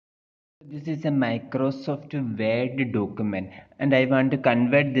This is a Microsoft Word document, and I want to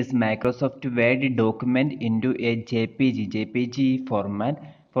convert this Microsoft Word document into a JPG format.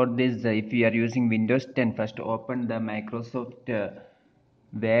 For this, if you are using Windows 10, first open the Microsoft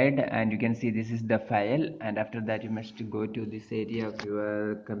Word, and you can see this is the file. And after that, you must go to this area of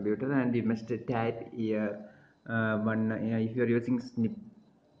your computer, and you must type here if you are using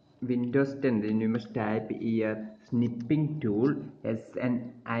Windows 10, then you must type here snipping tool,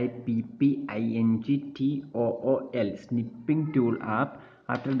 SNIPPINGTOOL, snipping tool app.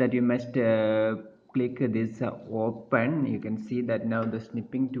 After that, you must click this open. You can see that now the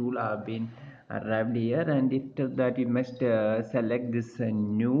snipping tool have been arrived here, and after that you must select this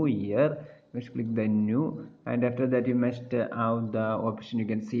new here. You must click the new, and after that you must have the option. You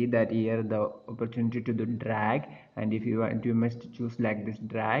can see that here the opportunity to the drag, and if you want, you must choose like this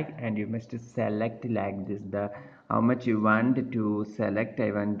drag, and you must select like this the how much you want to select.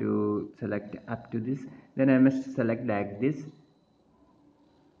 I want to select up to this, then I must select like this.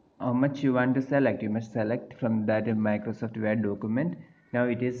 How much you want to select, you must select from that Microsoft Word document. Now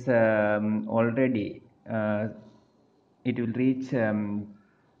it is already it will reach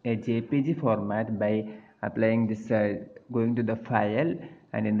a JPG format by applying this going to the file,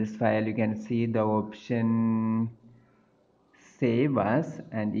 and in this file you can see the option save as,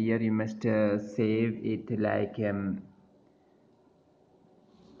 and here you must save it like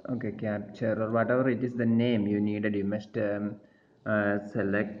okay, capture or whatever it is the name you needed. You must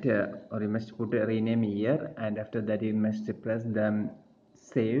select or you must put a rename here, and after that you must press the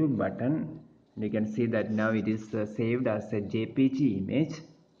save button. You can see that now it is saved as a JPG image.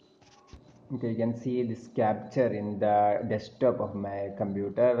 Okay, you can see this capture in the desktop of my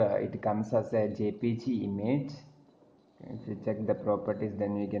computer. It comes as a JPG image. If you check the properties,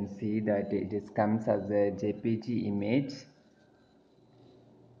 then you can see that it is comes as a JPG image.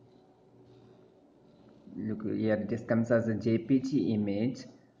 Look here, this comes as a JPG image,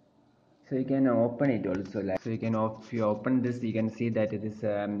 so you can open it also. Like, so you can, if you open this, you can see that it is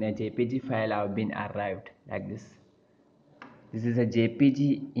a JPG file have been arrived like this. This is a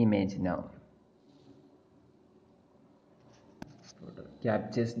JPG image now.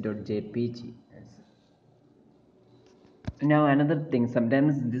 Captures.jpg. Now another thing,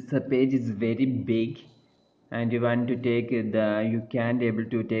 sometimes this page is very big, and you want to take the, you can't able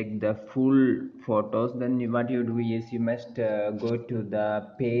to take the full photos. Then what you do is you must go to the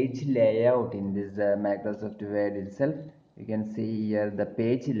page layout in this Microsoft Word itself. You can see here the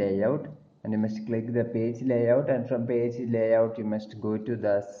page layout, and you must click the page layout, and from page layout you must go to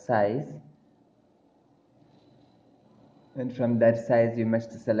the size, and from that size you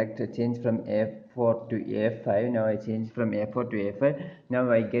must select a change from A4 to A5. Now I change from A4 to A5.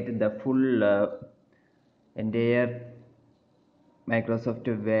 Now I get the full entire Microsoft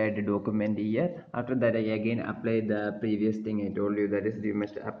Word document here. After that, I again apply the previous thing I told you, that is you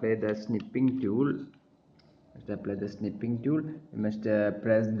must apply the snipping tool. You must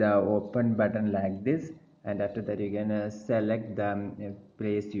press the open button like this, and after that you can select the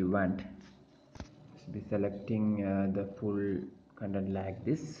place you want. Just be selecting the full content like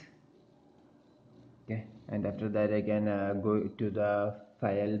this. Okay, and after that I can go to the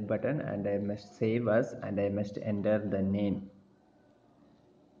file button, and I must save as, and I must enter the name.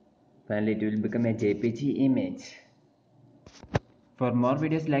 Finally, it will become a JPG image. For more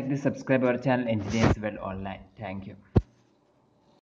videos like this, subscribe our channel Engineers World Online. Thank you.